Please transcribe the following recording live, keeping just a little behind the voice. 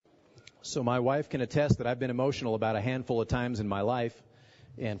So my wife can attest that I've been emotional about a handful of times in my life,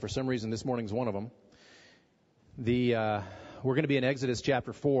 and for some reason this morning's one of them. We're going to be in Exodus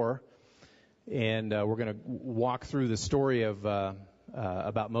chapter 4, and we're going to walk through the story of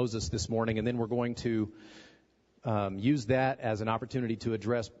about Moses this morning, and then we're going to use that as an opportunity to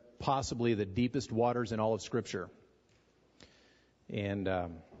address possibly the deepest waters in all of Scripture. And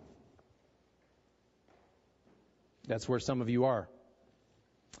that's where some of you are.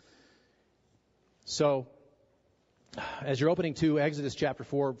 So, as you're opening to Exodus chapter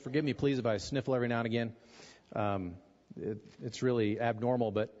 4, forgive me please if I sniffle every now and again. It's really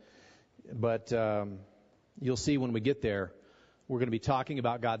abnormal, but you'll see when we get there, we're going to be talking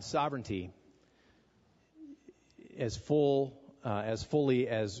about God's sovereignty as fully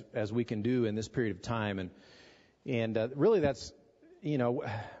as we can do in this period of time. And really that's,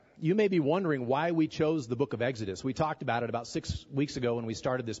 you may be wondering why we chose the book of Exodus. We talked about it about 6 weeks ago when we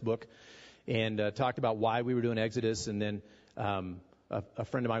started this book, and talked about why we were doing Exodus, and then a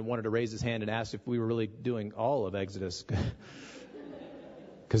friend of mine wanted to raise his hand and asked if we were really doing all of Exodus,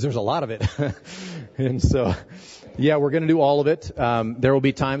 because there's a lot of it. And so, yeah, we're going to do all of it. There will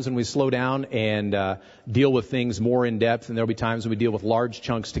be times when we slow down and deal with things more in depth, and there will be times when we deal with large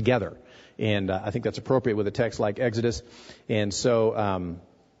chunks together. And I think that's appropriate with a text like Exodus. And so,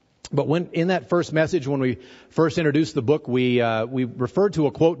 but when in that first message, when we first introduced the book, we referred to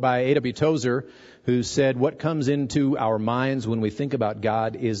a quote by A.W. Tozer, who said, "What comes into our minds when we think about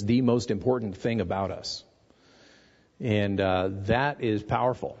God is the most important thing about us." And that is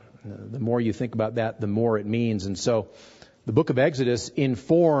powerful. The more you think about that, the more it means. And so the book of Exodus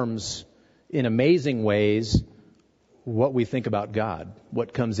informs in amazing ways what we think about God,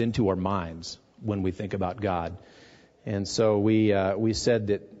 what comes into our minds when we think about God. And so we said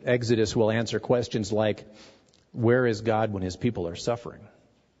that Exodus will answer questions like, where is God when his people are suffering?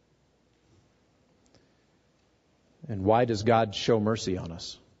 And why does God show mercy on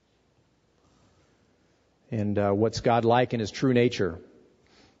us? And what's God like in his true nature?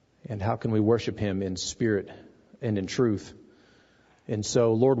 And how can we worship him in spirit and in truth? And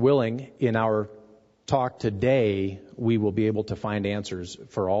so, Lord willing, in our talk today, we will be able to find answers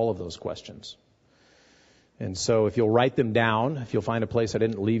for all of those questions. And so if you'll write them down, if you'll find a place, I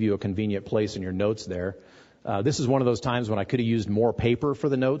didn't leave you a convenient place in your notes there. This is one of those times when I could have used more paper for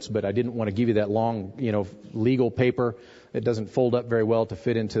the notes, but I didn't want to give you that long, legal paper. It doesn't fold up very well to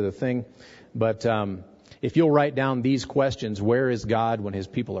fit into the thing. But if you'll write down these questions, where is God when his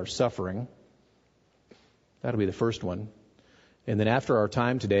people are suffering? That'll be the first one. And then after our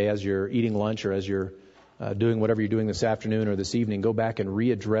time today, as you're eating lunch or as you're doing whatever you're doing this afternoon or this evening, go back and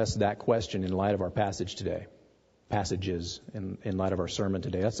readdress that question in light of our passages in light of our sermon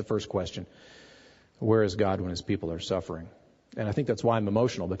today. That's the first question. Where is God when his people are suffering? And I think that's why I'm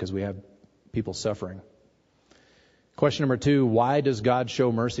emotional, because we have people suffering. Question number 2, why does God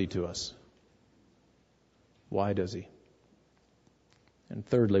show mercy to us? Why does he? And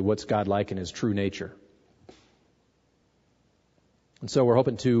thirdly, what's God like in his true nature? And so we're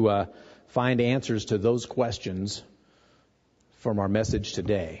hoping to find answers to those questions from our message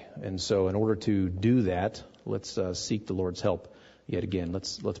today. And so in order to do that, let's seek the Lord's help yet again.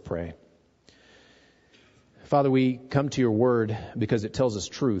 Let's pray. Father, we come to your word because it tells us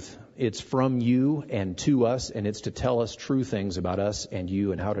truth. It's from you and to us, and it's to tell us true things about us and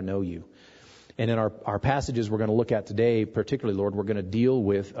you and how to know you. And in our passages we're going to look at today, particularly, Lord, we're going to deal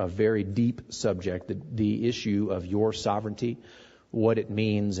with a very deep subject, the issue of your sovereignty, what it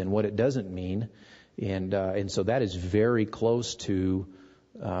means and what it doesn't mean. And so that is very close to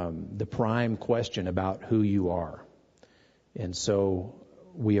the prime question about who you are. And so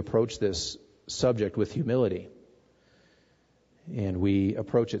we approach this subject with humility, and we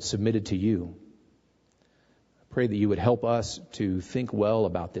approach it submitted to you. I pray that you would help us to think well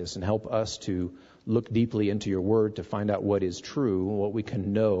about this and help us to look deeply into your word to find out what is true, what we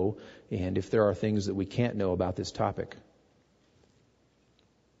can know, and if there are things that we can't know about this topic.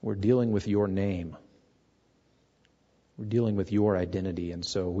 We're dealing with your name. We're dealing with your identity, and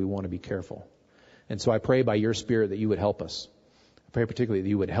so we want to be careful. And so I pray by your Spirit that you would help us. I pray particularly that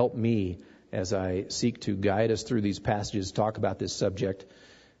you would help me as I seek to guide us through these passages, talk about this subject.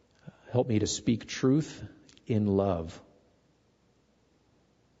 Help me to speak truth in love.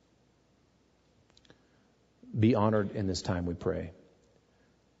 Be honored in this time, we pray.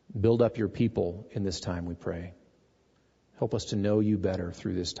 Build up your people in this time, we pray. Help us to know you better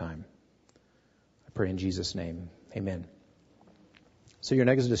through this time. I pray in Jesus' name. Amen. So you're in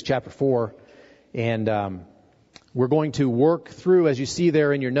Exodus chapter 4, and We're going to work through, as you see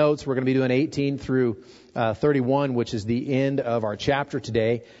there in your notes, we're going to be doing 18 through 31, which is the end of our chapter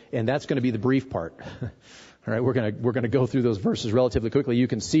today, and that's going to be the brief part. All right, we're going to go through those verses relatively quickly. You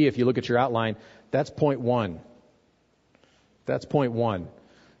can see if you look at your outline, that's point one. That's point one.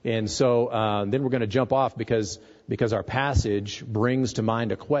 And so then we're going to jump off because our passage brings to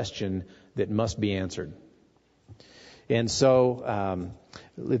mind a question that must be answered. And so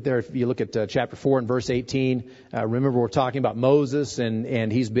there, if you look at chapter 4 and verse 18, remember we're talking about Moses, and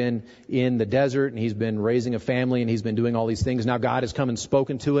he's been in the desert, and he's been raising a family, and he's been doing all these things. Now God has come and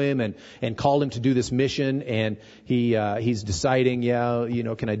spoken to him and called him to do this mission, and he's deciding,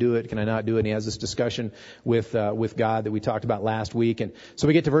 can I do it? Can I not do it? And he has this discussion with God that we talked about last week. And so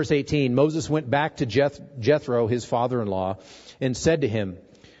we get to verse 18. Moses went back to Jethro, his father-in-law, and said to him,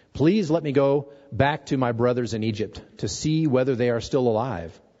 "Please let me go back to my brothers in Egypt to see whether they are still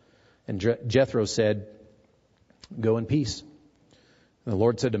alive." And Jethro said, "Go in peace." And the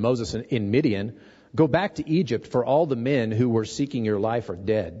Lord said to Moses in Midian, "Go back to Egypt, for all the men who were seeking your life are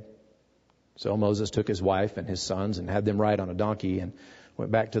dead." So Moses took his wife and his sons and had them ride on a donkey and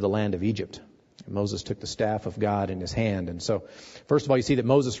went back to the land of Egypt. And Moses took the staff of God in his hand. And so, first of all, you see that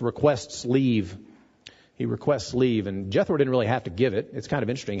Moses requests leave. He requests leave, and Jethro didn't really have to give it. It's kind of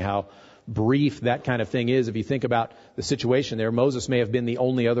interesting how brief that kind of thing is. If you think about the situation there, Moses may have been the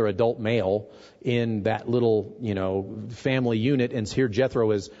only other adult male in that little, family unit, and here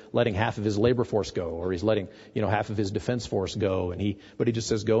Jethro is letting half of his labor force go, or he's letting, half of his defense force go, but he just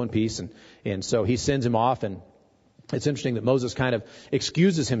says, "Go in peace," and so he sends him off. And it's interesting that Moses kind of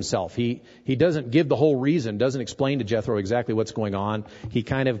excuses himself. He doesn't give the whole reason, doesn't explain to Jethro exactly what's going on. He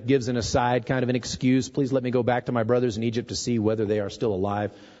kind of gives an aside, kind of an excuse. "Please let me go back to my brothers in Egypt to see whether they are still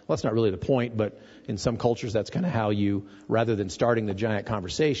alive." Well, that's not really the point, but in some cultures that's kind of how you, rather than starting the giant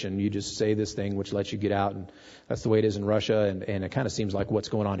conversation, you just say this thing which lets you get out, and that's the way it is in Russia, and it kind of seems like what's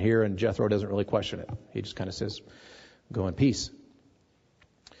going on here, and Jethro doesn't really question it. He just kind of says, "Go in peace."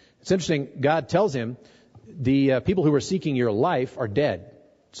 It's interesting, God tells him, the people who are seeking your life are dead,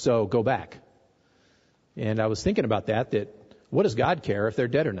 so go back. And I was thinking about that what does God care if they're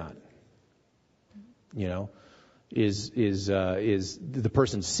dead or not? Is the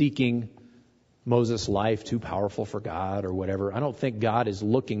person seeking Moses' life too powerful for God or whatever? I don't think God is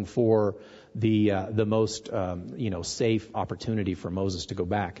looking for the most safe opportunity for Moses to go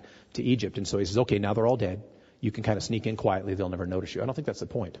back to Egypt. And so he says, "Okay, now they're all dead. You can kind of sneak in quietly. They'll never notice you." I don't think that's the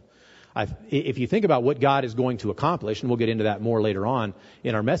point. If you think about what God is going to accomplish, and we'll get into that more later on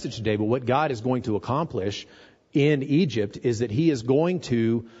in our message today, but what God is going to accomplish in Egypt is that he is going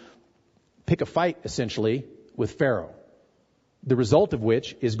to pick a fight, essentially, with Pharaoh. The result of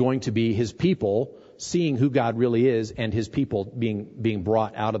which is going to be his people seeing who God really is, and his people being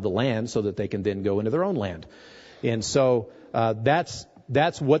brought out of the land so that they can then go into their own land. And so that's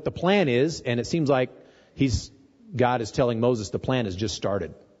what the plan is, and it seems like God is telling Moses the plan has just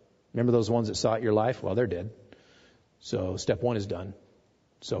started. Remember those ones that sought your life? Well, they're dead. So step 1 is done.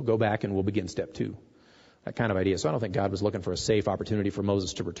 So go back and we'll begin step 2. That kind of idea. So I don't think God was looking for a safe opportunity for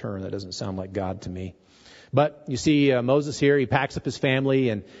Moses to return. That doesn't sound like God to me. But you see Moses here, he packs up his family,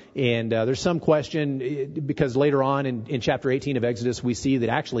 and there's some question, because later on in chapter 18 of Exodus, we see that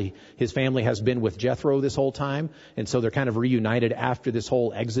actually his family has been with Jethro this whole time, and so they're kind of reunited after this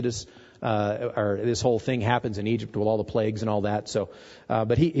whole Exodus, or this whole thing happens in Egypt with all the plagues and all that. So,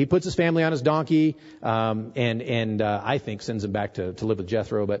 but he puts his family on his donkey, and I think sends him back to live with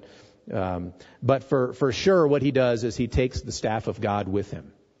Jethro. But for sure, what he does is he takes the staff of God with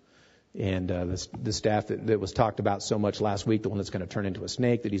him. And the staff that was talked about so much last week, the one that's going to turn into a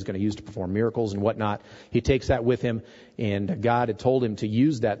snake that he's going to use to perform miracles and whatnot, he takes that with him. And God had told him to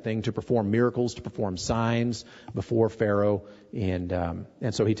use that thing to perform miracles, to perform signs before Pharaoh. And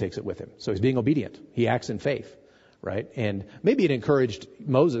so he takes it with him. So he's being obedient. He acts in faith, right? And maybe it encouraged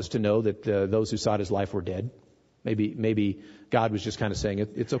Moses to know that those who sought his life were dead. Maybe God was just kind of saying,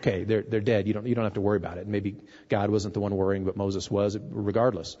 it's okay, they're dead. You don't have to worry about it. Maybe God wasn't the one worrying, but Moses was.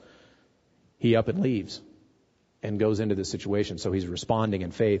 Regardless, he up and leaves and goes into this situation. So he's responding in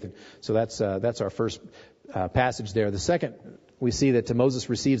faith. And so that's our first passage there. The second, we see that Moses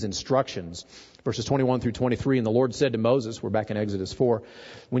receives instructions. Verses 21 through 23, and the Lord said to Moses, we're back in Exodus 4,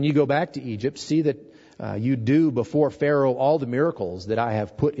 "When you go back to Egypt, see that you do before Pharaoh all the miracles that I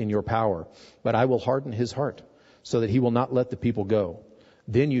have put in your power. But I will harden his heart, so that he will not let the people go.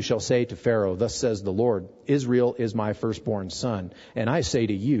 Then you shall say to Pharaoh, 'Thus says the Lord, Israel is my firstborn son. And I say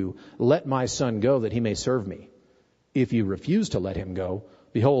to you, let my son go that he may serve me. If you refuse to let him go,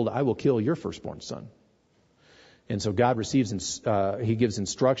 behold, I will kill your firstborn son.'" And so God he gives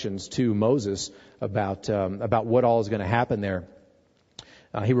instructions to Moses about what all is going to happen there.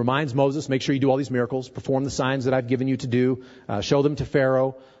 He reminds Moses, make sure you do all these miracles, perform the signs that I've given you to do, show them to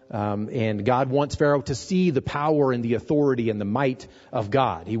Pharaoh. And God wants Pharaoh to see the power and the authority and the might of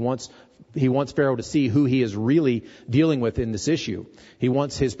God. He wants Pharaoh to see who he is really dealing with in this issue. He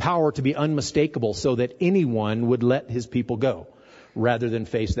wants his power to be unmistakable so that anyone would let his people go rather than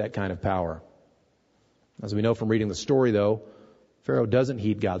face that kind of power. As we know from reading the story, though, Pharaoh doesn't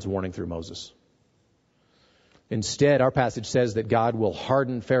heed God's warning through Moses. Instead, our passage says that God will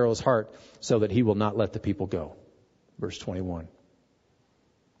harden Pharaoh's heart so that he will not let the people go. Verse 21.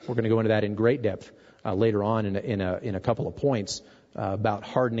 We're going to go into that in great depth later on in a couple of points about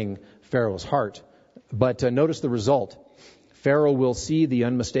hardening Pharaoh's heart. But notice the result. Pharaoh will see the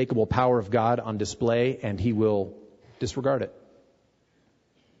unmistakable power of God on display, and he will disregard it.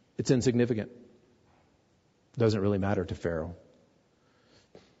 It's insignificant. Doesn't really matter to Pharaoh.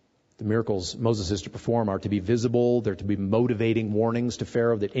 The miracles Moses is to perform are to be visible. They're to be motivating warnings to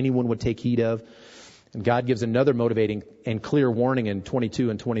Pharaoh that anyone would take heed of. And God gives another motivating and clear warning in 22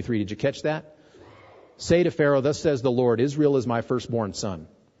 and 23. Did you catch that? Say to Pharaoh, thus says the Lord, Israel is my firstborn son.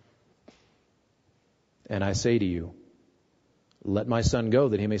 And I say to you, let my son go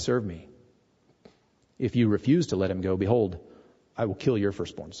that he may serve me. If you refuse to let him go, behold, I will kill your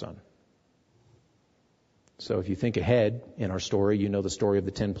firstborn son. So if you think ahead in our story, you know the story of the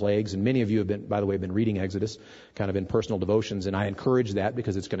 10 plagues. And many of you have been, by the way, been reading Exodus kind of in personal devotions. And I encourage that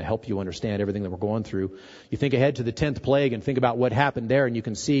because it's going to help you understand everything that we're going through. You think ahead to the 10th plague and think about what happened there. And you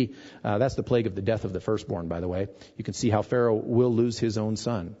can see, that's the plague of the death of the firstborn, by the way. You can see how Pharaoh will lose his own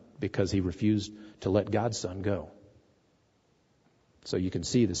son because he refused to let God's son go. So you can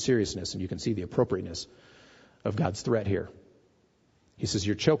see the seriousness and you can see the appropriateness of God's threat here. He says,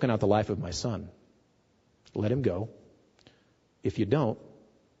 you're choking out the life of my son. Let him go. If you don't,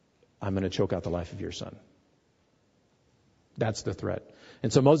 I'm going to choke out the life of your son. That's the threat.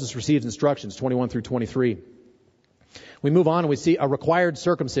 And so Moses receives instructions, 21 through 23. We move on and we see a required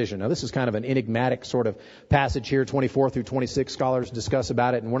circumcision. Now this is kind of an enigmatic sort of passage here, 24 through 26. Scholars discuss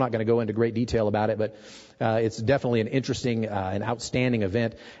about it, and we're not going to go into great detail about it, but it's definitely an interesting and outstanding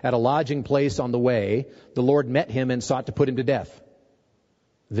event. At a lodging place on the way, the Lord met him and sought to put him to death.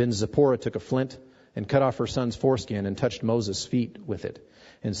 Then Zipporah took a flint and cut off her son's foreskin and touched Moses' feet with it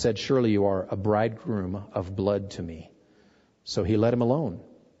and said, surely you are a bridegroom of blood to me. So he let him alone.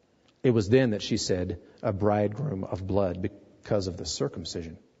 It was then that she said, a bridegroom of blood, because of the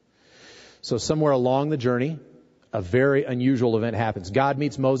circumcision. So somewhere along the journey, a very unusual event happens. God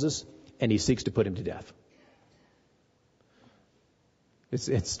meets Moses and he seeks to put him to death.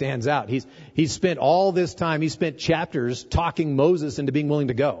 It stands out. He's spent all this time, he spent chapters talking Moses into being willing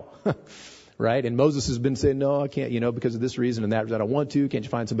to go. Right? And Moses has been saying, no, I can't, because of this reason and that reason. I don't want to. Can't you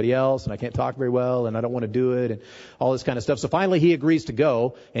find somebody else? And I can't talk very well and I don't want to do it and all this kind of stuff. So finally he agrees to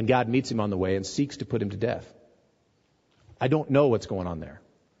go and God meets him on the way and seeks to put him to death. I don't know what's going on there.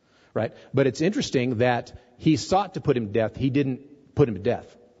 Right? But it's interesting that he sought to put him to death. He didn't put him to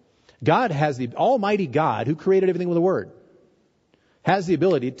death. God has the Almighty God who created everything with a word has the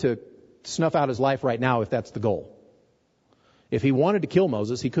ability to snuff out his life right now if that's the goal. If he wanted to kill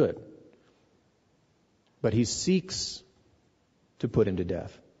Moses, he could. But he seeks to put him to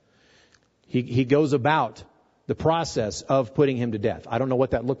death. He goes about the process of putting him to death. I don't know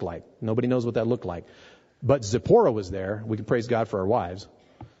what that looked like. Nobody knows what that looked like. But Zipporah was there. We can praise God for our wives.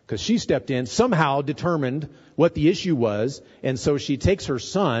 Because she stepped in, somehow determined what the issue was. And so she takes her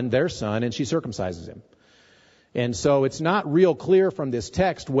son, their son, and she circumcises him. And so it's not real clear from this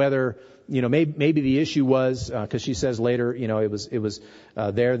text whether, maybe the issue was, because she says later, it was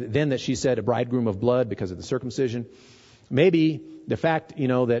there then that she said a bridegroom of blood because of the circumcision. Maybe the fact,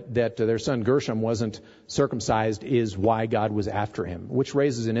 that their son Gershom wasn't circumcised is why God was after him, which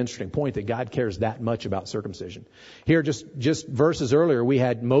raises an interesting point that God cares that much about circumcision. Here, just verses earlier, we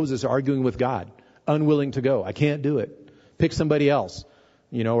had Moses arguing with God, unwilling to go. I can't do it. Pick somebody else,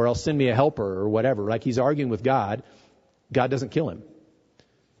 or else send me a helper or whatever. Like he's arguing with God. God doesn't kill him.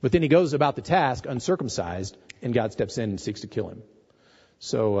 But then he goes about the task uncircumcised, and God steps in and seeks to kill him.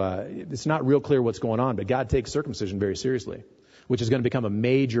 So it's not real clear what's going on, but God takes circumcision very seriously, which is going to become a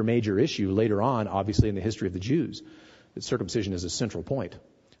major, major issue later on, obviously, in the history of the Jews. That circumcision is a central point.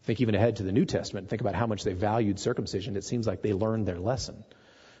 Think even ahead to the New Testament. Think about how much they valued circumcision. It seems like they learned their lesson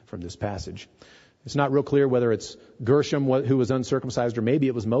from this passage. It's not real clear whether it's Gershom who was uncircumcised or maybe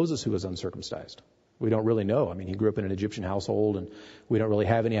it was Moses who was uncircumcised. We don't really know. I mean, he grew up in an Egyptian household and we don't really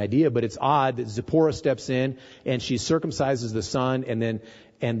have any idea, but it's odd that Zipporah steps in and she circumcises the son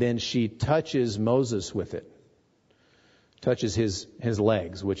and then she touches Moses with it. touches his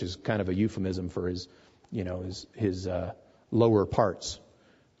legs, which is kind of a euphemism for his lower parts.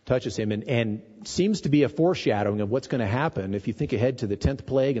 Touches him and seems to be a foreshadowing of what's going to happen. If you think ahead to the 10th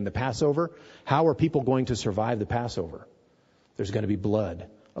plague and the Passover, how are people going to survive the Passover? There's going to be blood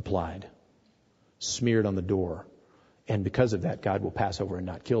applied, smeared on the door. And because of that, God will pass over and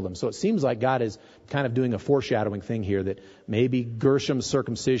not kill them. So it seems like God is kind of doing a foreshadowing thing here, that maybe Gershom's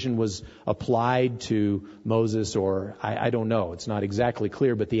circumcision was applied to Moses, or I don't know. It's not exactly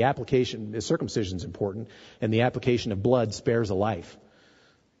clear, but the circumcision is important, and the application of blood spares a life.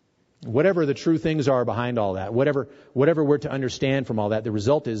 Whatever the true things are behind all that, whatever we're to understand from all that, the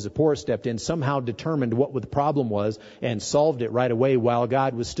result is Zipporah stepped in, somehow determined what the problem was, and solved it right away while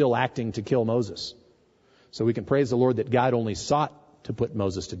God was still acting to kill Moses. So we can praise the Lord that God only sought to put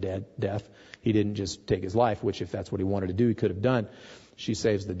Moses to death. He didn't just take his life, which if that's what he wanted to do, he could have done. She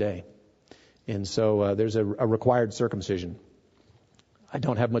saves the day. And so there's a required circumcision. I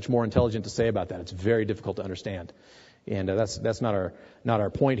don't have much more intelligent to say about that. It's very difficult to understand. And that's not our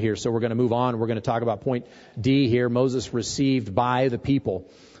point here. So we're going to move on. We're going to talk about point D here. Moses received by the people.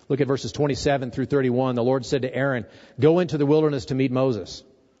 Look at verses 27 through 31. The Lord said to Aaron, "Go into the wilderness to meet Moses."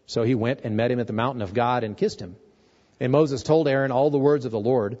 So he went and met him at the mountain of God and kissed him. And Moses told Aaron all the words of the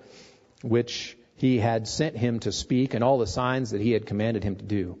Lord, which he had sent him to speak, and all the signs that he had commanded him to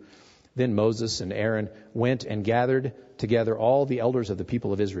do. Then Moses and Aaron went and gathered together all the elders of the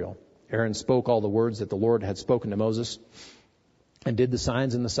people of Israel. Aaron spoke all the words that the Lord had spoken to Moses and did the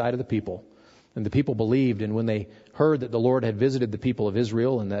signs in the sight of the people. And the people believed, and when they heard that the Lord had visited the people of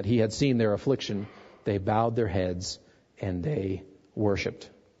Israel and that he had seen their affliction, they bowed their heads and they worshipped.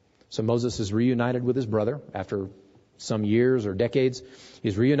 So Moses is reunited with his brother after some years or decades.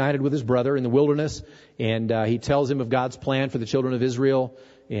 He's reunited with his brother in the wilderness, and he tells him of God's plan for the children of Israel.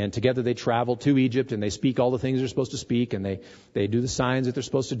 And together they travel to Egypt, and they speak all the things they're supposed to speak, and they do the signs that they're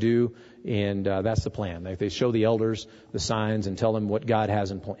supposed to do, and that's the plan. They show the elders the signs and tell them what God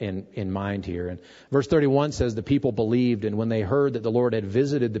has in mind here. And verse 31 says, the people believed, and when they heard that the Lord had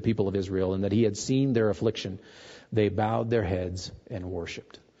visited the people of Israel and that he had seen their affliction, they bowed their heads and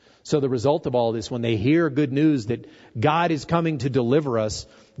worshipped. So the result of all this, when they hear good news that God is coming to deliver us,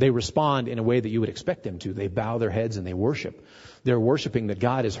 they respond in a way that you would expect them to. They bow their heads and they worship. They're worshiping that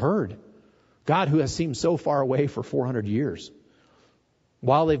God has heard. God who has seemed so far away for 400 years.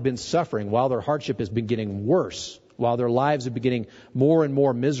 While they've been suffering, while their hardship has been getting worse, while their lives have been getting more and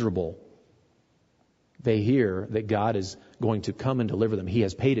more miserable, they hear that God is going to come and deliver them. He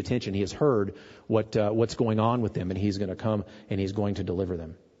has paid attention. He has heard what's going on with them, and he's going to come and he's going to deliver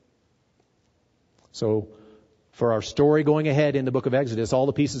them. So for our story going ahead in the book of Exodus, all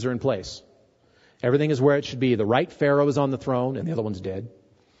the pieces are in place. Everything is where it should be. The right Pharaoh is on the throne, and the other one's dead.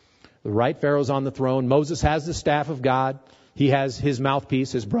 The right Pharaoh is on the throne. Moses has the staff of God. He has his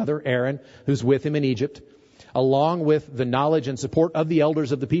mouthpiece, his brother Aaron, who's with him in Egypt, along with the knowledge and support of the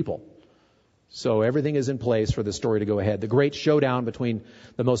elders of the people. So everything is in place for the story to go ahead. The great showdown between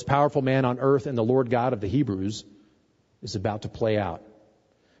the most powerful man on earth and the Lord God of the Hebrews is about to play out.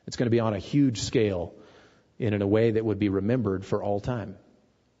 It's going to be on a huge scale and in a way that would be remembered for all time.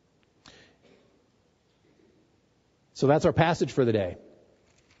 So that's our passage for the day.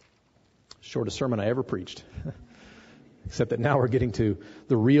 Shortest sermon I ever preached. Except that now we're getting to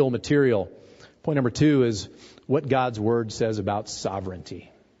the real material. Point number 2 is what God's Word says about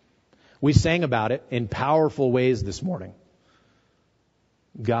sovereignty. We sang about it in powerful ways this morning.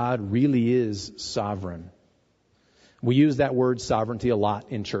 God really is sovereign. We use that word sovereignty a lot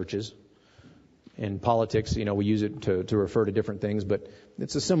in churches. In politics, we use it to refer to different things, but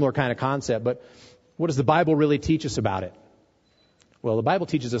it's a similar kind of concept. But what does the Bible really teach us about it? Well, the Bible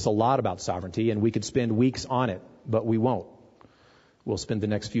teaches us a lot about sovereignty, and we could spend weeks on it, but we won't. We'll spend the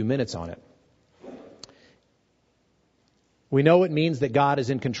next few minutes on it. We know it means that God is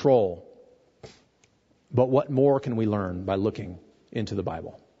in control. But what more can we learn by looking into the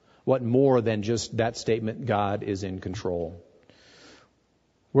Bible? What more than just that statement, God is in control?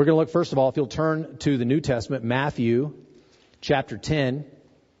 We're going to look, first of all, if you'll turn to the New Testament, Matthew chapter 10.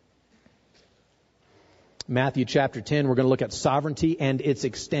 Matthew chapter 10, we're going to look at sovereignty and its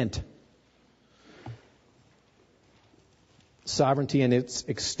extent. Sovereignty and its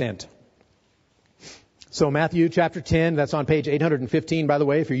extent. So Matthew chapter 10, that's on page 815, by the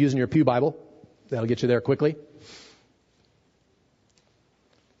way, if you're using your Pew Bible. That'll get you there quickly.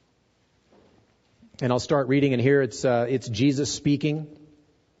 And I'll start reading, and here it's Jesus speaking,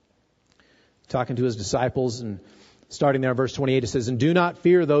 talking to his disciples, and starting there in verse 28, it says, "And do not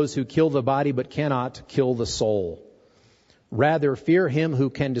fear those who kill the body but cannot kill the soul. Rather, fear him who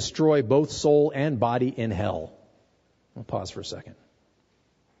can destroy both soul and body in hell. I'll pause for a second.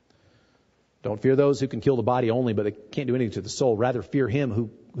 Don't fear those who can kill the body only, but they can't do anything to the soul. Rather, fear him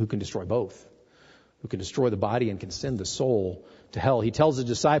who can destroy both, who can destroy the body and can send the soul to hell. He tells his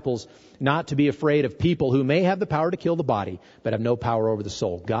disciples not to be afraid of people who may have the power to kill the body, but have no power over the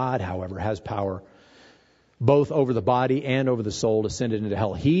soul. God, however, has power both over the body and over the soul to send it into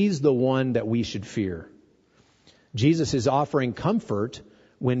hell. He's the one that we should fear. Jesus is offering comfort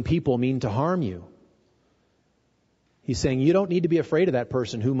when people mean to harm you. He's saying you don't need to be afraid of that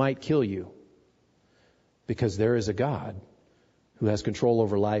person who might kill you, because there is a God who has control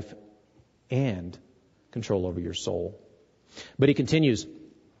over life and control over your soul. But he continues,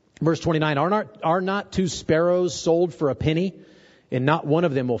 verse 29, are not 2 sparrows sold for a penny, and not one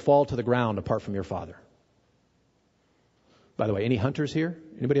of them will fall to the ground apart from your Father? By the way, any hunters here?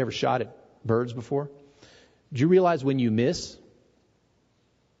 Anybody ever shot at birds before? Do you realize when you miss, it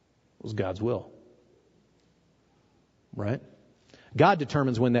was God's will? Right? God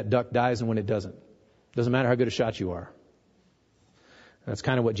determines when that duck dies and when it doesn't. Doesn't matter how good a shot you are. That's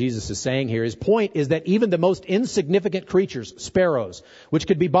kind of what Jesus is saying here. His point is that even the most insignificant creatures, sparrows, which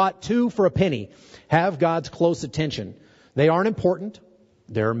could be bought 2 for a penny, have God's close attention. They aren't important.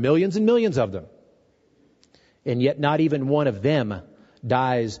 There are millions and millions of them. And yet not even one of them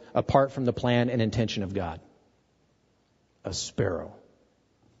dies apart from the plan and intention of God. A sparrow.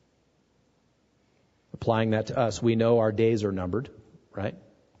 Applying that to us, we know our days are numbered, right?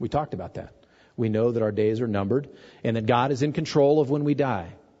 We talked about that. We know that our days are numbered and that God is in control of when we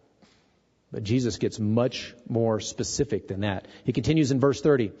die. But Jesus gets much more specific than that. He continues in verse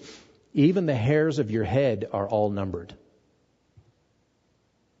 30. Even the hairs of your head are all numbered.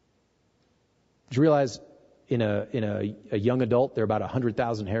 Did you realize in a young adult there are about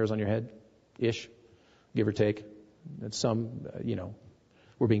 100,000 hairs on your head? Ish, give or take. That's some,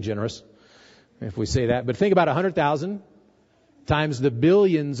 we're being generous if we say that. But think about 100,000 times the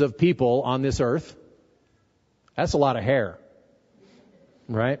billions of people on this earth. That's a lot of hair,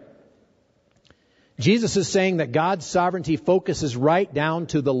 right? Jesus is saying that God's sovereignty focuses right down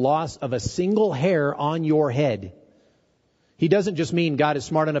to the loss of a single hair on your head. He doesn't just mean God is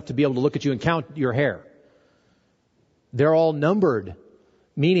smart enough to be able to look at you and count your hair. They're all numbered,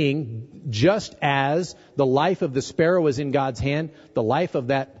 meaning just as the life of the sparrow is in God's hand, the life of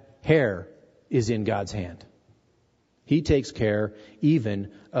that hair is in God's hand. He takes care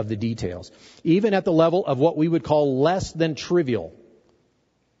even of the details, even at the level of what we would call less than trivial.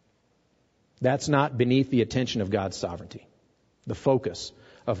 That's not beneath the attention of God's sovereignty, the focus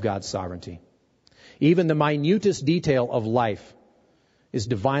of God's sovereignty. Even the minutest detail of life is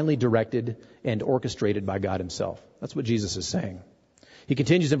divinely directed and orchestrated by God himself. That's what Jesus is saying. He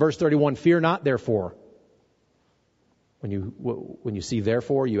continues in verse 31, fear not, therefore. When you see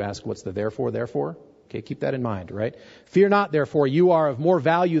therefore, you ask, what's the therefore? Okay, keep that in mind, right? Fear not, therefore, you are of more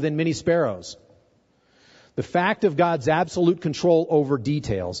value than many sparrows. The fact of God's absolute control over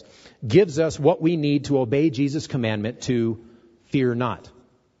details gives us what we need to obey Jesus' commandment to fear not.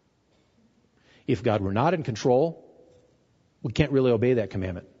 If God were not in control, we can't really obey that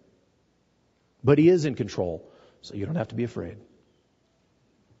commandment. But he is in control, so you don't have to be afraid.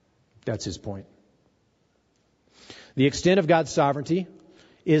 That's his point. The extent of God's sovereignty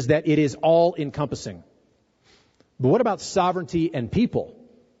is that it is all-encompassing. But what about sovereignty and people?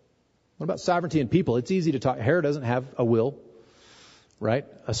 What about sovereignty and people? It's easy to talk. Hair doesn't have a will, right?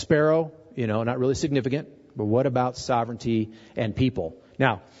 A sparrow, not really significant. But what about sovereignty and people?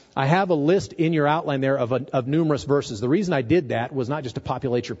 Now, I have a list in your outline there of numerous verses. The reason I did that was not just to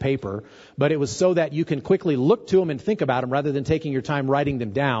populate your paper, but it was so that you can quickly look to them and think about them rather than taking your time writing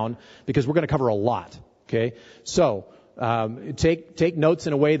them down, because we're going to cover a lot. Okay, so take notes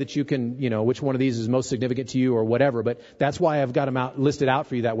in a way that you can, which one of these is most significant to you or whatever. But that's why I've got them listed out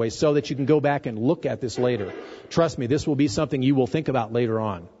for you that way, so that you can go back and look at this later. Trust me, this will be something you will think about later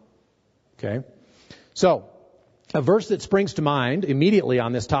on. Okay, so a verse that springs to mind immediately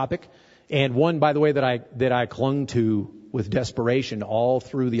on this topic, and one, by the way, that I clung to with desperation all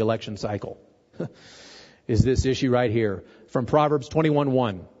through the election cycle, is this issue right here from Proverbs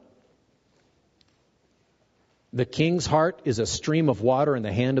 21:1. The king's heart is a stream of water in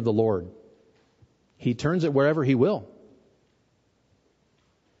the hand of the Lord. He turns it wherever he will.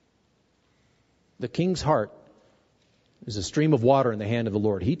 The king's heart is a stream of water in the hand of the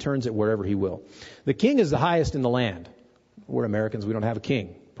Lord. He turns it wherever he will. The king is the highest in the land. We're Americans. We don't have a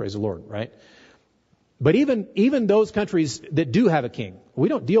king. Praise the Lord, right? But even those countries that do have a king, we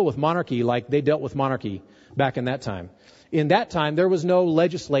don't deal with monarchy like they dealt with monarchy back in that time. In that time, there was no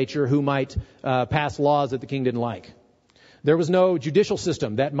legislature who might pass laws that the king didn't like. There was no judicial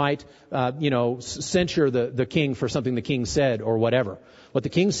system that might, censure the king for something the king said or whatever. What the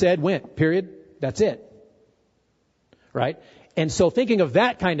king said went, period. That's it. Right? And so thinking of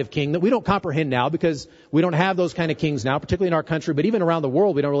that kind of king that we don't comprehend now because we don't have those kind of kings now, particularly in our country, but even around the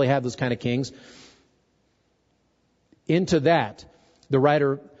world, we don't really have those kind of kings. Into that, the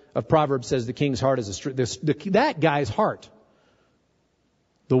writer of Proverbs says the king's heart is that guy's heart.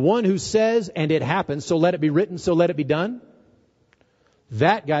 The one who says, and it happens, so let it be written, so let it be done.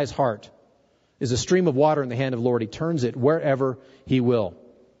 That guy's heart is a stream of water in the hand of the Lord. He turns it wherever He will.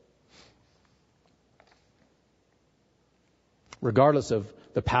 Regardless of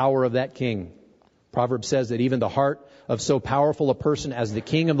the power of that king, Proverbs says that even the heart of so powerful a person as the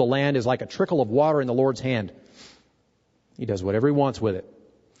king of the land is like a trickle of water in the Lord's hand. He does whatever He wants with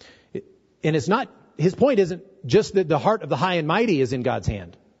it. And it's not, his point isn't just that the heart of the high and mighty is in God's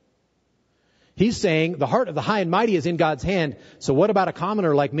hand. He's saying the heart of the high and mighty is in God's hand. So what about a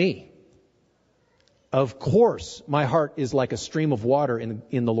commoner like me? Of course, my heart is like a stream of water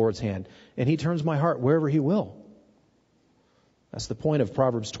in the Lord's hand. And He turns my heart wherever He will. That's the point of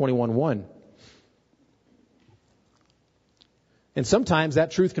Proverbs 21:1. And sometimes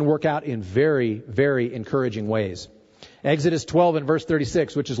that truth can work out in very, very encouraging ways. Exodus 12 and verse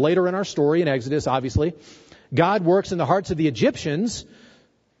 36, which is later in our story in Exodus, obviously. God works in the hearts of the Egyptians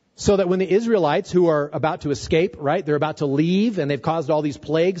so that when the Israelites who are about to escape, right, they're about to leave and they've caused all these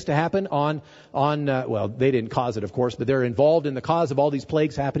plagues to happen well, they didn't cause it, of course, but they're involved in the cause of all these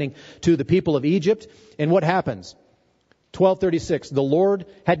plagues happening to the people of Egypt. And what happens? 12:36, the Lord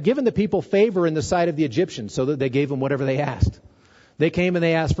had given the people favor in the sight of the Egyptians so that they gave them whatever they asked. They came and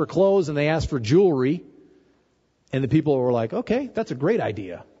they asked for clothes and they asked for jewelry. And the people were like, okay, that's a great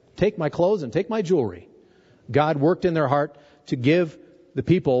idea. Take my clothes and take my jewelry. God worked in their heart to give the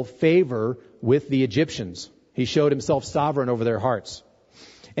people favor with the Egyptians. He showed Himself sovereign over their hearts.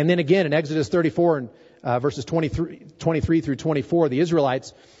 And then again in Exodus 34 and verses 23 through 24, the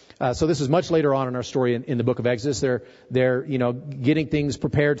Israelites, so this is much later on in our story in the book of Exodus. They're getting things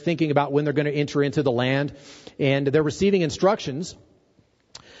prepared, thinking about when they're going to enter into the land. And they're receiving instructions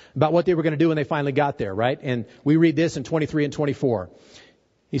about what they were going to do when they finally got there, right? And we read this in 23 and 24.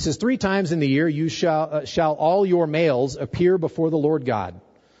 He says, 3 times in the year you shall all your males appear before the Lord God,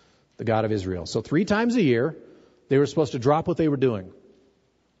 the God of Israel. So 3 times a year, they were supposed to drop what they were doing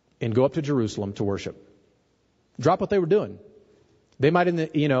and go up to Jerusalem to worship. Drop what they were doing. They might,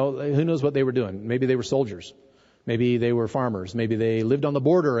 who knows what they were doing? Maybe they were soldiers. Maybe they were farmers. Maybe they lived on the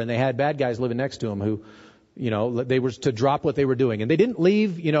border and they had bad guys living next to them who, they were to drop what they were doing. And they didn't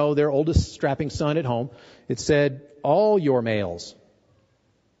leave, their oldest strapping son at home. It said, all your males.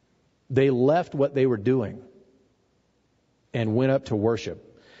 They left what they were doing and went up to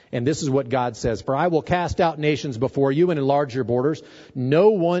worship. And this is what God says, for I will cast out nations before you and enlarge your borders. No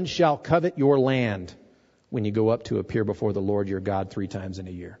one shall covet your land when you go up to appear before the Lord your God 3 times in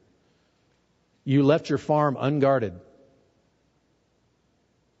a year. You left your farm unguarded,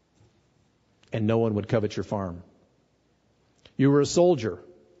 and no one would covet your farm. You were a soldier.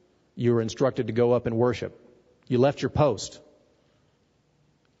 You were instructed to go up and worship. You left your post,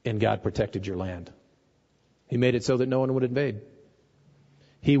 and God protected your land. He made it so that no one would invade.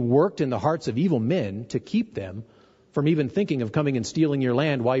 He worked in the hearts of evil men to keep them from even thinking of coming and stealing your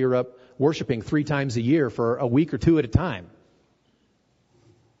land while you're up worshiping 3 times a year for a week or 2 at a time.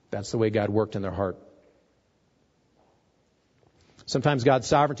 That's the way God worked in their heart. Sometimes God's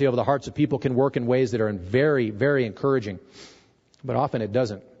sovereignty over the hearts of people can work in ways that are very, very encouraging, but often it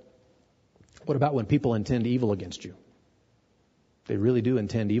doesn't. What about when people intend evil against you? They really do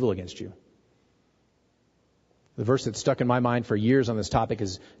intend evil against you. The verse that's stuck in my mind for years on this topic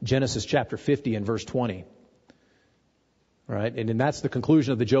is Genesis chapter 50 and verse 20. Right? And that's the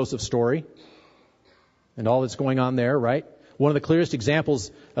conclusion of the Joseph story and all that's going on there, right? One of the clearest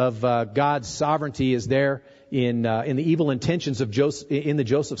examples of God's sovereignty is there in the evil intentions of Joseph in the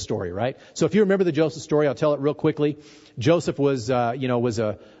Joseph story, right? So if you remember the Joseph story, I'll tell it real quickly. Joseph was a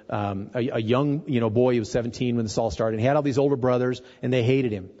young boy. He was 17 when this all started. And he had all these older brothers, and they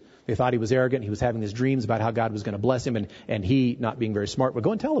hated him. They thought he was arrogant. He was having these dreams about how God was going to bless him, and he, not being very smart, would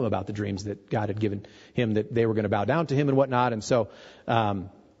go and tell them about the dreams that God had given him, that they were going to bow down to him and whatnot. And so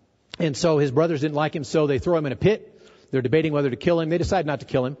his brothers didn't like him, so they throw him in a pit. They're debating whether to kill him. They decide not to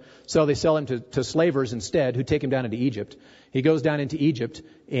kill him, so they sell him to slavers instead, who take him down into Egypt. He goes down into Egypt,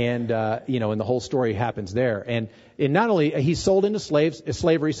 and and the whole story happens there. And not only he's sold into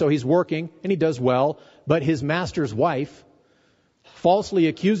slavery, so he's working and he does well, but his master's wife falsely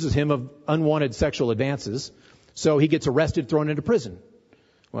accuses him of unwanted sexual advances. So he gets arrested, thrown into prison.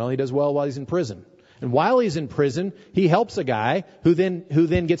 Well, he does well while he's in prison. And while he's in prison, he helps a guy who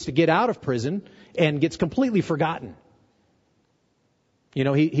then gets to get out of prison and gets completely forgotten. You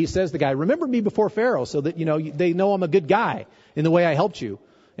know, he says to the guy, remember me before Pharaoh so that, you know, they know I'm a good guy in the way I helped you.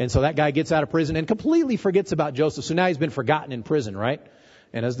 And so that guy gets out of prison and completely forgets about Joseph. So now he's been forgotten in prison, right?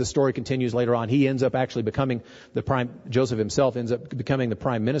 And as the story continues later on, he ends up actually becoming Joseph himself ends up becoming the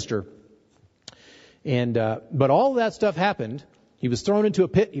prime minister. And, but all of that stuff happened. He was thrown into a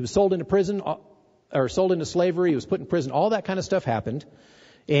pit. He was sold into prison, or sold into slavery. He was put in prison. All that kind of stuff happened.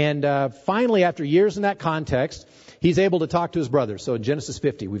 And, finally, after years in that context, he's able to talk to his brothers. So in Genesis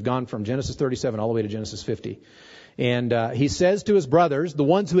 50, we've gone from Genesis 37 all the way to Genesis 50. And he says to his brothers, the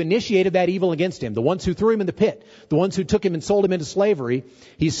ones who initiated that evil against him, the ones who threw him in the pit, the ones who took him and sold him into slavery,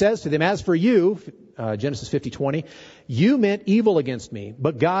 he says to them, as for you, Genesis 50:20, you meant evil against me,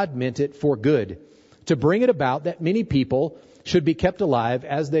 but God meant it for good, to bring it about that many people should be kept alive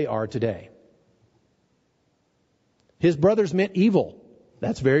as they are today. His brothers meant evil.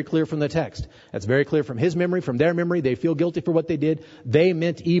 That's very clear from the text. That's very clear from his memory, from their memory. They feel guilty for what they did. They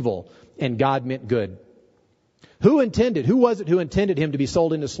meant evil, and God meant good. Who was it who intended him to be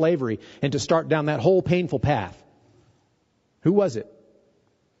sold into slavery and to start down that whole painful path? Who was it?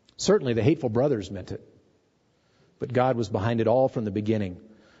 Certainly the hateful brothers meant it. But God was behind it all from the beginning.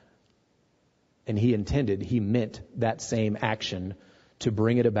 And he meant that same action to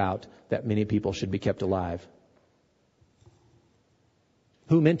bring it about that many people should be kept alive.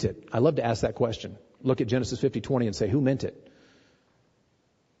 Who meant it? I love to ask that question. Look at Genesis 50:20 and say, who meant it?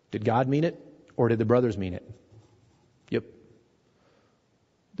 Did God mean it, or did the brothers mean it? Yep.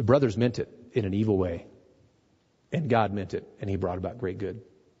 The brothers meant it in an evil way. And God meant it, and he brought about great good.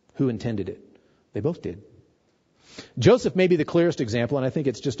 Who intended it? They both did. Joseph may be the clearest example, and I think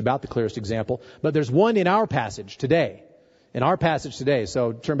it's just about the clearest example, but there's one in our passage today.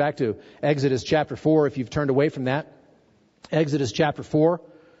 So turn back to Exodus chapter 4 if you've turned away from that. Exodus chapter 4.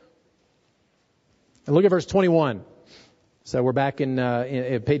 And look at verse 21. So we're back in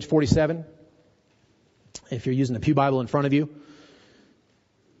page 47. If you're using the Pew Bible in front of you.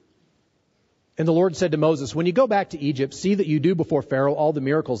 And the Lord said to Moses, when you go back to Egypt, see that you do before Pharaoh all the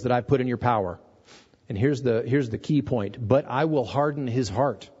miracles that I've put in your power. And here's the key point. But I will harden his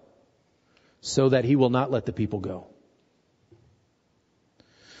heart so that he will not let the people go.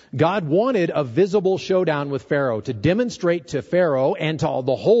 God wanted a visible showdown with Pharaoh to demonstrate to Pharaoh and to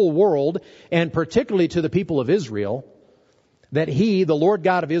the whole world, and particularly to the people of Israel, that he, the Lord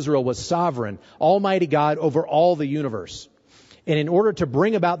God of Israel, was sovereign, almighty God over all the universe. And in order to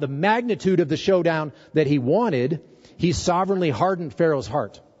bring about the magnitude of the showdown that he wanted, he sovereignly hardened Pharaoh's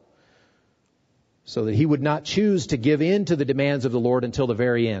heart so that he would not choose to give in to the demands of the Lord until the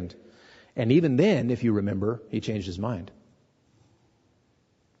very end. And even then, if you remember, he changed his mind.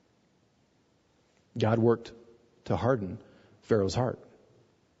 God worked to harden Pharaoh's heart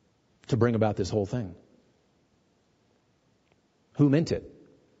to bring about this whole thing. Who meant it?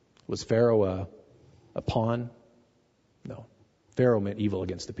 Was Pharaoh a pawn? No. Pharaoh meant evil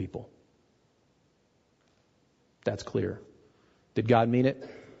against the people. That's clear. Did God mean it?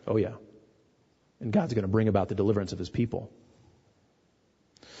 Oh yeah. And God's going to bring about the deliverance of his people.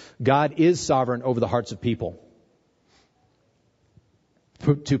 God is sovereign over the hearts of people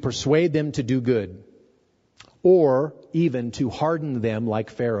to persuade them to do good, or even to harden them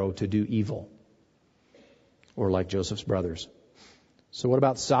like Pharaoh to do evil, or like Joseph's brothers. So what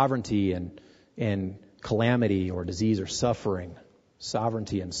about sovereignty and calamity or disease or suffering?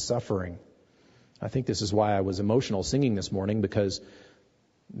 Sovereignty and suffering. I think this is why I was emotional singing this morning, because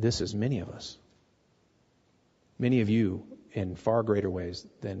this is many of us. Many of you in far greater ways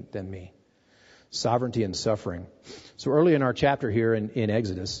than me. Sovereignty and suffering. So early in our chapter here in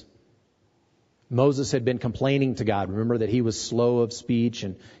Exodus, Moses had been complaining to God. Remember that he was slow of speech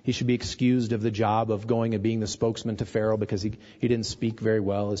and he should be excused of the job of going and being the spokesman to Pharaoh because he didn't speak very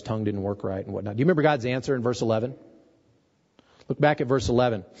well. His tongue didn't work right and whatnot. Do you remember God's answer in verse 11? Look back at verse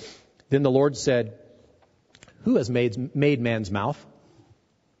 11. Then the Lord said, who has made man's mouth?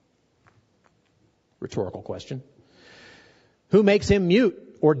 Rhetorical question. Who makes him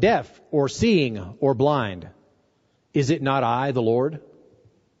mute or deaf or seeing or blind? Is it not I, the Lord?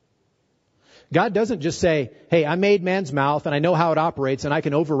 God doesn't just say, hey, I made man's mouth and I know how it operates and I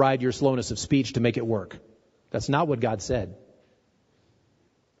can override your slowness of speech to make it work. That's not what God said.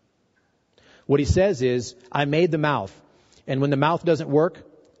 What he says is, I made the mouth, and when the mouth doesn't work,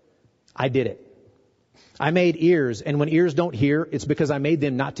 I did it. I made ears, and when ears don't hear, it's because I made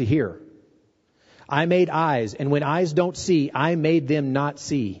them not to hear. I made eyes, and when eyes don't see, I made them not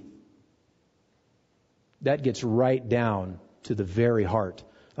see. That gets right down to the very heart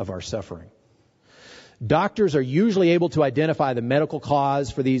of our suffering. Doctors are usually able to identify the medical cause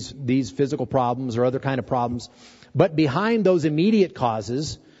for these physical problems or other kind of problems. But behind those immediate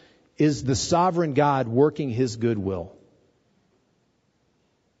causes is the sovereign God working His good will.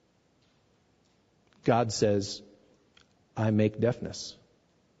 God says, I make deafness.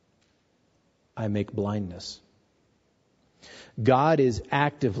 I make blindness. God is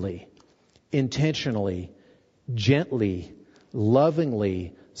actively, intentionally, gently,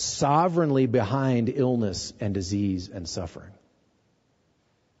 lovingly, sovereignly behind illness and disease and suffering.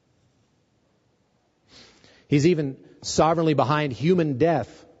 He's even sovereignly behind human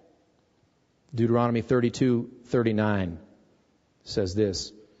death. Deuteronomy 32:39 says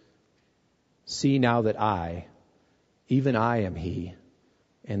this, See now that I, even I am He,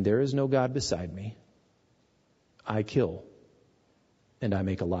 and there is no God beside me. I kill, and I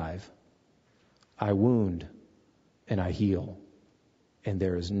make alive. I wound, and I heal, and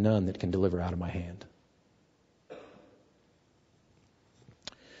there is none that can deliver out of my hand.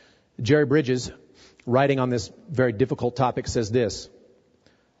 Jerry Bridges, writing on this very difficult topic, says this,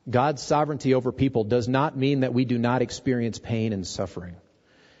 God's sovereignty over people does not mean that we do not experience pain and suffering.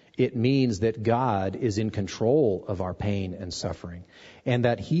 It means that God is in control of our pain and suffering, and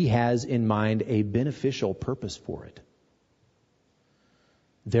that He has in mind a beneficial purpose for it.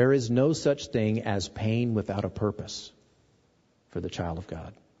 There is no such thing as pain without a purpose for the child of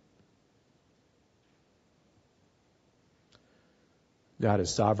God. God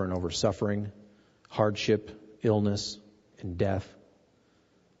is sovereign over suffering, hardship, illness, and death.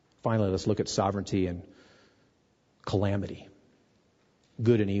 Finally, let's look at sovereignty and calamity,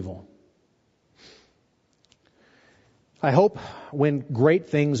 good and evil. I hope when great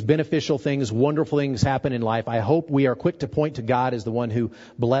things, beneficial things, wonderful things happen in life, I hope we are quick to point to God as the one who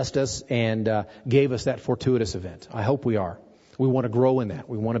blessed us and gave us that fortuitous event. I hope we are. We want to grow in that.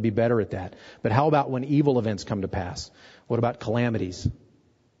 We want to be better at that. But how about when evil events come to pass? What about calamities?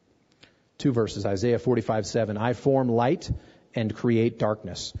 2 verses, Isaiah 45:7. I form light and create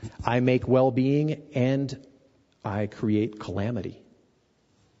darkness. I make well-being and I create calamity.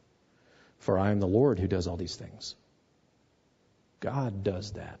 For I am the Lord who does all these things. God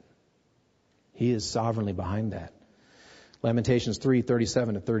does that. He is sovereignly behind that. Lamentations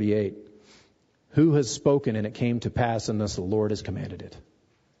 3:37-38. Who has spoken and it came to pass unless the Lord has commanded it?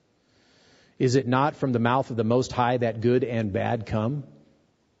 Is it not from the mouth of the Most High that good and bad come?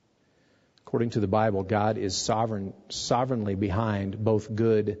 According to the Bible, God is sovereignly behind both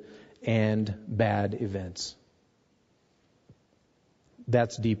good and bad events.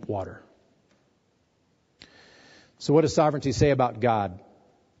 That's deep water. So what does sovereignty say about God?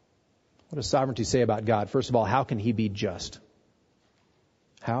 What does sovereignty say about God? First of all, how can He be just?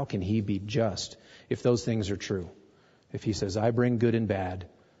 How can He be just if those things are true? If He says, I bring good and bad,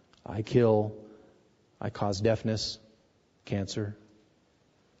 I kill, I cause deafness, cancer,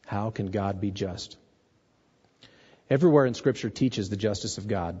 how can God be just? Everywhere in Scripture teaches the justice of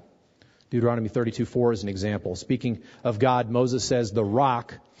God. Deuteronomy 32:4 is an example. Speaking of God, Moses says, the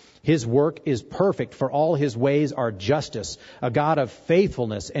rock, His work is perfect, for all His ways are justice, a God of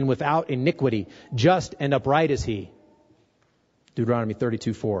faithfulness and without iniquity, just and upright is He. Deuteronomy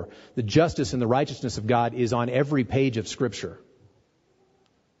 32:4. The justice and the righteousness of God is on every page of Scripture.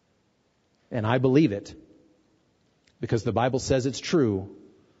 And I believe it because the Bible says it's true.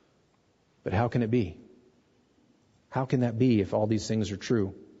 But how can it be? How can that be if all these things are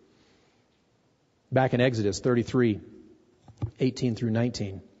true? Back in Exodus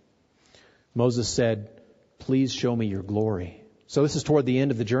 33:18-19, Moses said, please show me your glory. So this is toward the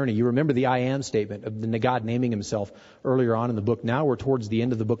end of the journey. You remember the I am statement of the God naming Himself earlier on in the book. Now we're towards the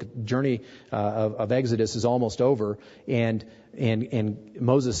end of the book. Journey of Exodus is almost over. And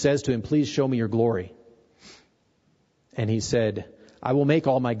Moses says to him, please show me your glory. And he said, I will make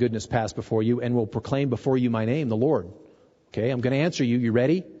all my goodness pass before you and will proclaim before you my name, the Lord. Okay, I'm going to answer you. You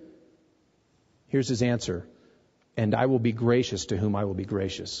ready? Here's his answer. And I will be gracious to whom I will be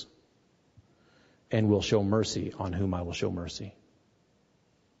gracious, and will show mercy on whom I will show mercy.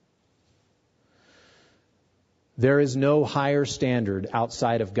 There is no higher standard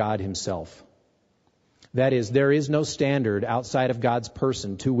outside of God Himself. That is, there is no standard outside of God's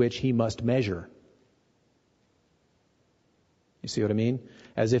person to which He must measure. You see what I mean?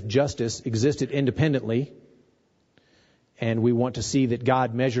 As if justice existed independently, and we want to see that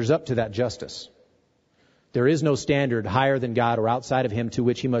God measures up to that justice. There is no standard higher than God or outside of Him to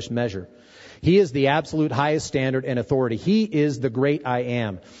which He must measure. He is the absolute highest standard and authority. He is the great I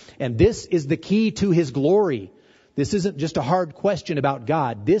am. And this is the key to His glory. This isn't just a hard question about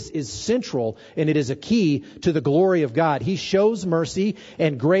God. This is central, and it is a key to the glory of God. He shows mercy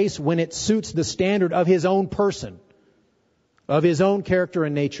and grace when it suits the standard of His own person, of His own character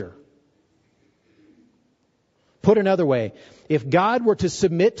and nature. Put another way, if God were to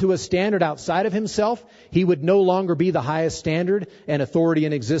submit to a standard outside of Himself, He would no longer be the highest standard and authority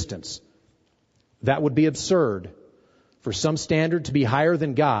in existence. That would be absurd for some standard to be higher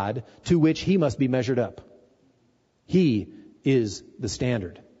than God, to which He must be measured up. He is the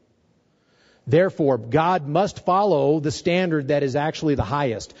standard. Therefore, God must follow the standard that is actually the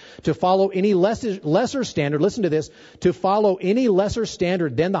highest. To follow any lesser standard, listen to this, to follow any lesser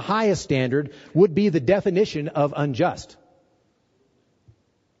standard than the highest standard would be the definition of unjust.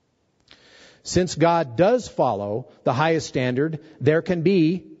 Since God does follow the highest standard, there can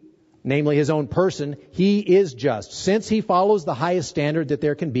be, namely His own person, He is just. Since He follows the highest standard that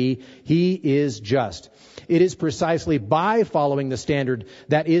there can be, He is just. It is precisely by following the standard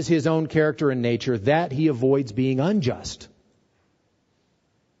that is His own character and nature that He avoids being unjust.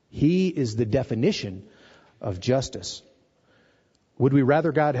 He is the definition of justice. Would we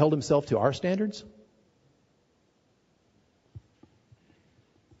rather God held Himself to our standards?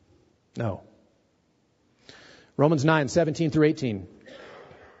 No. Romans 9:17 through 18.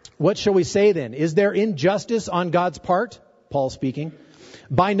 What shall we say then? Is there injustice on God's part? Paul speaking.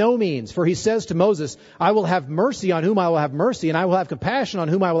 By no means, for He says to Moses, I will have mercy on whom I will have mercy, and I will have compassion on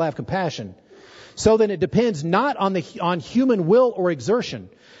whom I will have compassion. So then it depends not on human will or exertion,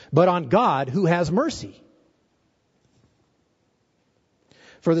 but on God who has mercy.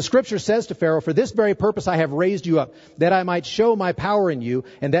 For the Scripture says to Pharaoh, for this very purpose I have raised you up, that I might show my power in you,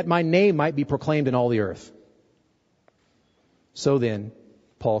 and that my name might be proclaimed in all the earth. So then,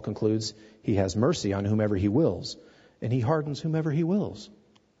 Paul concludes, He has mercy on whomever He wills, and He hardens whomever He wills.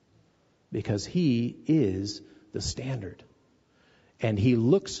 Because He is the standard. And He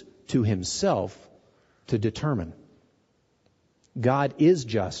looks to Himself to determine. God is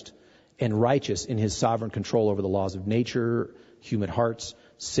just and righteous in His sovereign control over the laws of nature, human hearts,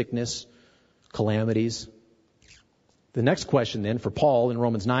 sickness, calamities. The next question then for Paul in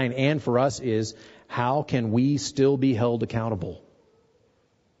Romans 9 and for us is, how can we still be held accountable?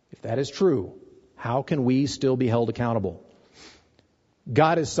 If that is true, how can we still be held accountable?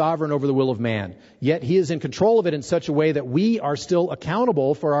 God is sovereign over the will of man, yet He is in control of it in such a way that we are still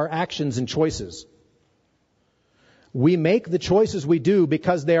accountable for our actions and choices. We make the choices we do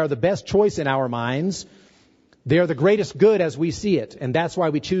because they are the best choice in our minds. They are the greatest good as we see it, and that's why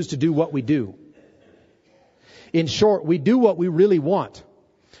we choose to do what we do. In short, we do what we really want.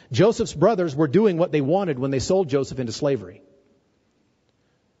 Joseph's brothers were doing what they wanted when they sold Joseph into slavery.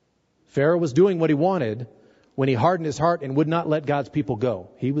 Pharaoh was doing what he wanted when he hardened his heart and would not let God's people go.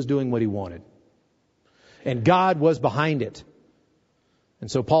 He was doing what he wanted. And God was behind it.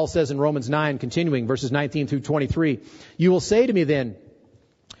 And so Paul says in Romans 9, continuing verses 19 through 23, you will say to me then,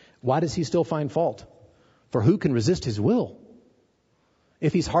 why does he still find fault? For who can resist his will?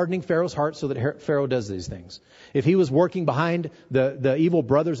 If he's hardening Pharaoh's heart so that Pharaoh does these things. If he was working behind the evil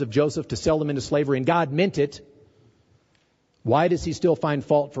brothers of Joseph to sell them into slavery and God meant it, why does he still find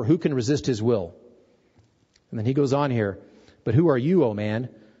fault? For who can resist his will? And then he goes on here, but who are you, O man,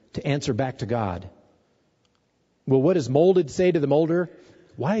 to answer back to God? Will what is molded say to the molder,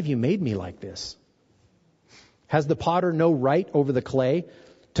 why have you made me like this? Has the potter no right over the clay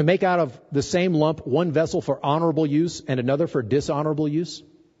to make out of the same lump one vessel for honorable use and another for dishonorable use?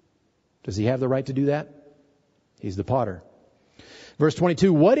 Does he have the right to do that? He's the potter. Verse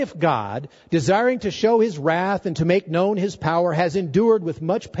 22, what if God, desiring to show His wrath and to make known His power, has endured with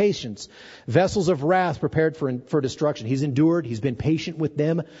much patience vessels of wrath prepared for destruction? He's endured. He's been patient with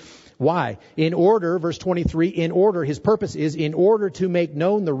them. Why? In order, verse 23, in order, His purpose is in order to make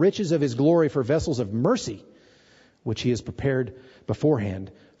known the riches of His glory for vessels of mercy, which He has prepared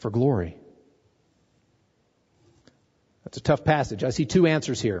beforehand for glory. That's a tough passage. I see two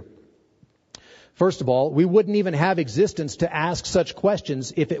answers here. First of all, we wouldn't even have existence to ask such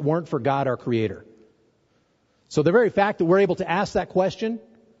questions if it weren't for God, our Creator. So the very fact that we're able to ask that question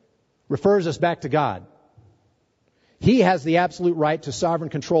refers us back to God. He has the absolute right to sovereign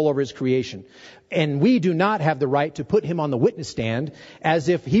control over His creation. And we do not have the right to put Him on the witness stand as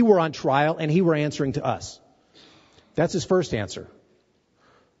if He were on trial and He were answering to us. That's His first answer.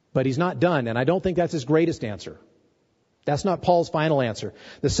 But He's not done, and I don't think that's His greatest answer. That's not Paul's final answer.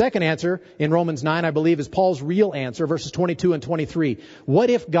 The second answer in Romans 9, I believe, is Paul's real answer, verses 22 and 23. What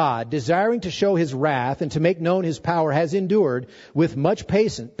if God, desiring to show His wrath and to make known His power, has endured with much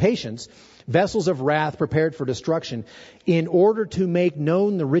patience vessels of wrath prepared for destruction, in order to make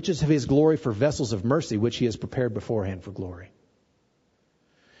known the riches of His glory for vessels of mercy, which He has prepared beforehand for glory.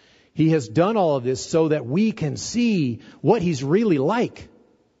 He has done all of this so that we can see what He's really like.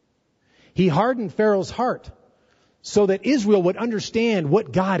 He hardened Pharaoh's heart so that Israel would understand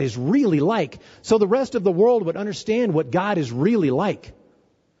what God is really like, so the rest of the world would understand what God is really like.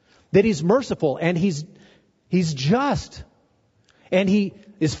 That He's merciful and He's just. And He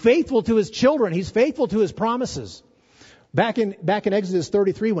is faithful to His children. He's faithful to His promises. Back in Exodus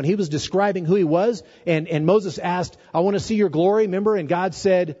 33, when He was describing who He was, and Moses asked, I want to see your glory, remember? And God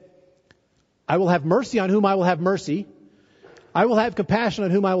said, I will have mercy on whom I will have mercy. I will have compassion on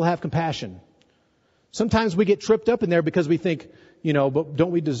whom I will have compassion. Sometimes we get tripped up in there because we think, but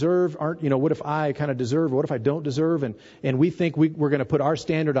don't we deserve, what if I kind of deserve, what if I don't deserve? And we think we're going to put our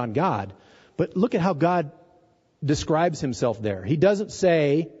standard on God. But look at how God describes Himself there. He doesn't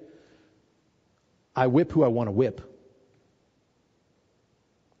say, I whip who I want to whip.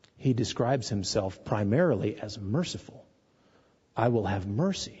 He describes Himself primarily as merciful. I will have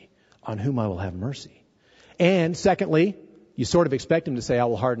mercy on whom I will have mercy. And secondly, you sort of expect Him to say, I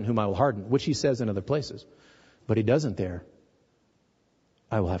will harden whom I will harden, which He says in other places. But He doesn't there.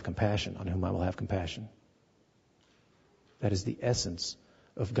 I will have compassion on whom I will have compassion. That is the essence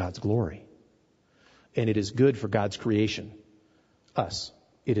of God's glory. And it is good for God's creation, us.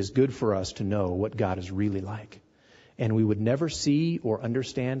 It is good for us to know what God is really like. And we would never see or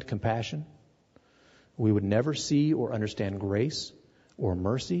understand compassion. We would never see or understand grace or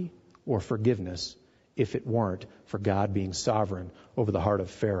mercy or forgiveness if it weren't for God being sovereign over the heart of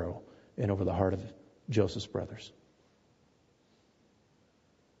Pharaoh and over the heart of Joseph's brothers.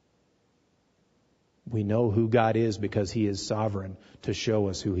 We know who God is because He is sovereign to show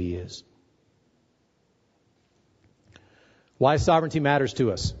us who He is. Why sovereignty matters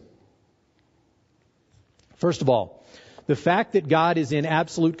to us. First of all, the fact that God is in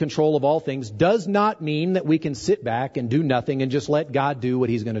absolute control of all things does not mean that we can sit back and do nothing and just let God do what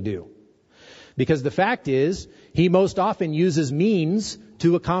He's going to do. Because the fact is, He most often uses means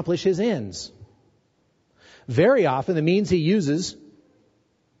to accomplish His ends. Very often, the means He uses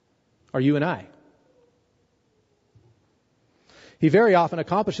are you and I. He very often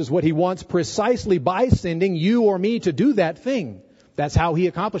accomplishes what He wants precisely by sending you or me to do that thing. That's how He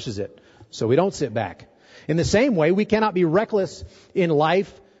accomplishes it. So we don't sit back. In the same way, we cannot be reckless in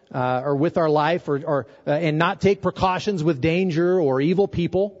life or with our life and not take precautions with danger or evil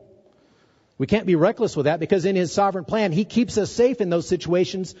people. We can't be reckless with that because in His sovereign plan, He keeps us safe in those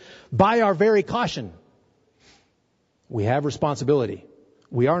situations by our very caution. We have responsibility.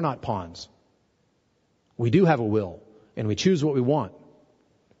 We are not pawns. We do have a will. And we choose what we want.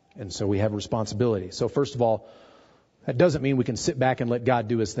 And so we have a responsibility. So first of all, that doesn't mean we can sit back and let God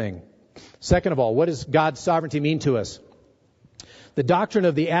do His thing. Second of all, what does God's sovereignty mean to us? The doctrine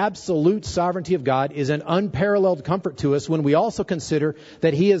of the absolute sovereignty of God is an unparalleled comfort to us when we also consider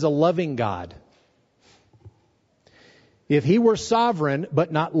that He is a loving God. If He were sovereign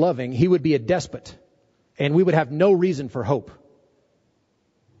but not loving, He would be a despot. And we would have no reason for hope.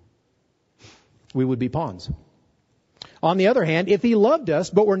 We would be pawns. On the other hand, if He loved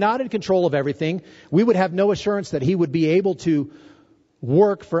us but were not in control of everything, we would have no assurance that He would be able to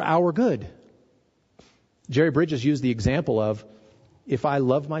work for our good. Jerry Bridges used the example of, if I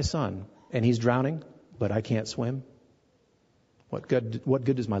love my son and he's drowning, but I can't swim, what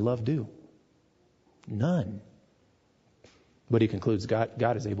good does my love do? None. But he concludes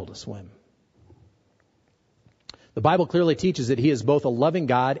God is able to swim. The Bible clearly teaches that He is both a loving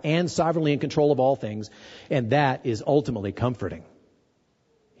God and sovereignly in control of all things, and that is ultimately comforting.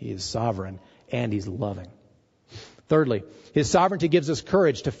 He is sovereign and He's loving. Thirdly, His sovereignty gives us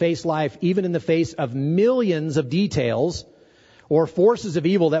courage to face life even in the face of millions of details or forces of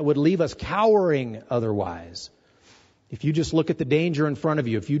evil that would leave us cowering otherwise. If you just look at the danger in front of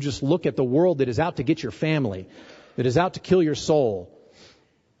you, if you just look at the world that is out to get your family, that is out to kill your soul,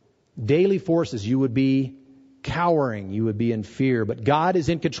 daily forces, you would be cowering, you would be in fear. But God is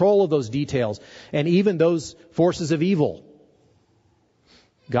in control of those details and even those forces of evil.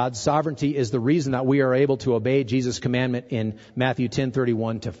 God's sovereignty is the reason that we are able to obey Jesus' commandment in Matthew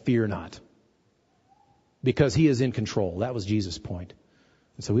 10:31 to fear not. Because He is in control. That was Jesus' point.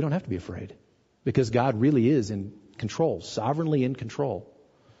 And so we don't have to be afraid. Because God really is in control, sovereignly in control.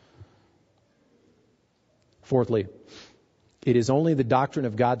 Fourthly, it is only the doctrine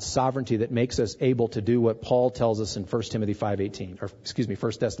of God's sovereignty that makes us able to do what Paul tells us in 1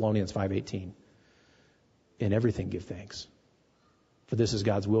 Thessalonians 5:18. In everything give thanks. For this is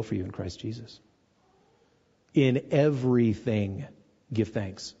God's will for you in Christ Jesus. In everything give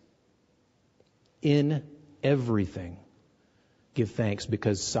thanks. In everything, give thanks,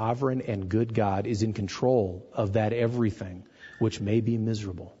 because sovereign and good God is in control of that everything, which may be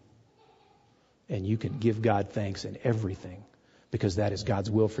miserable. And you can give God thanks in everything, because that is God's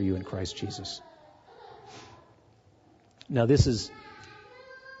will for you in Christ Jesus. Now, this is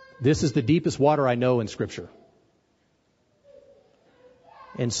the deepest water I know in Scripture.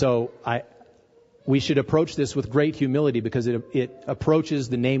 And so we should approach this with great humility, because it approaches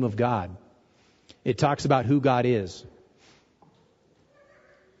the name of God. It talks about who God is.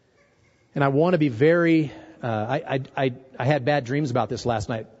 And I want to be very... I had bad dreams about this last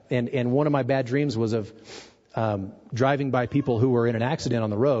night. And one of my bad dreams was of driving by people who were in an accident on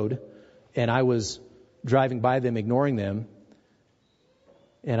the road. And I was driving by them, ignoring them.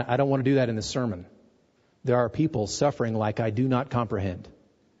 And I don't want to do that in this sermon. There are people suffering like I do not comprehend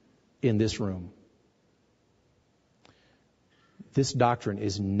in this room. This doctrine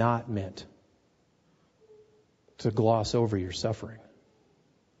is not meant to gloss over your suffering.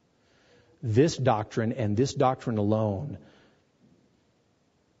 This doctrine and this doctrine alone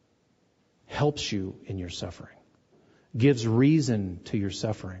helps you in your suffering, gives reason to your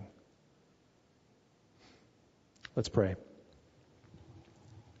suffering. Let's pray.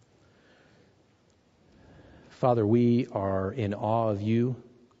 Father, we are in awe of you.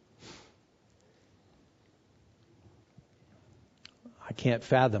 I can't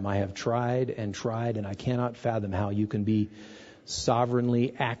fathom. I have tried, and I cannot fathom how you can be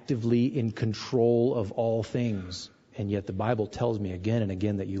sovereignly, actively in control of all things. And yet the Bible tells me again and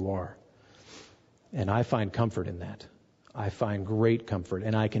again that you are. And I find comfort in that. I find great comfort.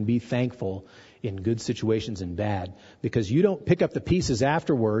 And I can be thankful in good situations and bad, because you don't pick up the pieces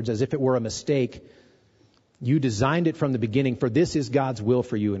afterwards as if it were a mistake. You designed it from the beginning, for this is God's will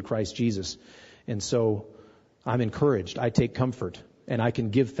for you in Christ Jesus. And so I'm encouraged. I take comfort, and I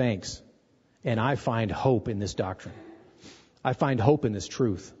can give thanks. And I find hope in this doctrine. I find hope in this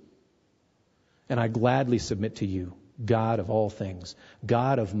truth. And I gladly submit to you, God of all things,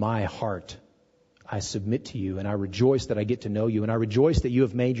 God of my heart. I submit to you, and I rejoice that I get to know you, and I rejoice that you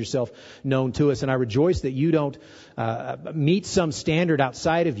have made yourself known to us, and I rejoice that you don't meet some standard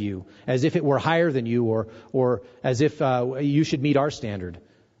outside of you as if it were higher than you, or as if you should meet our standard.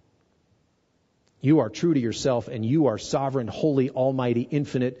 You are true to yourself, and you are sovereign, holy, almighty,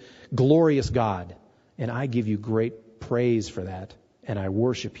 infinite, glorious God. And I give you great praise for that, and I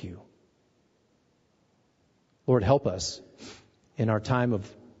worship you. Lord, help us in our time of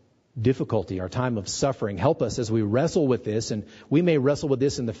difficulty, our time of suffering. Help us as we wrestle with this, and we may wrestle with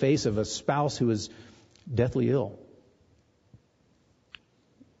this in the face of a spouse who is deathly ill,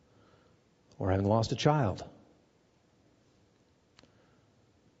 or having lost a child,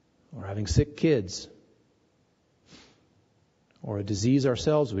 or having sick kids, or a disease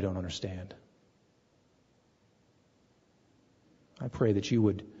ourselves we don't understand. I pray that you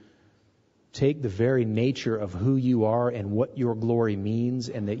would take the very nature of who you are and what your glory means,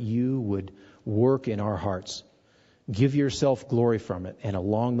 and that you would work in our hearts. Give yourself glory from it, and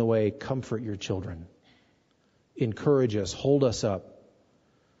along the way, comfort your children. Encourage us, hold us up.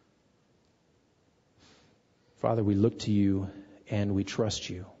 Father, we look to you and we trust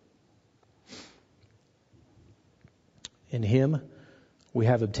you. In him, we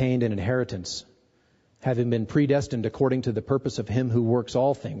have obtained an inheritance, having been predestined according to the purpose of him who works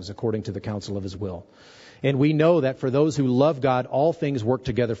all things according to the counsel of his will. And we know that for those who love God, all things work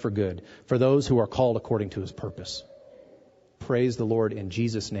together for good, for those who are called according to his purpose. Praise the Lord in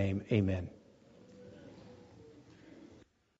Jesus' name. Amen.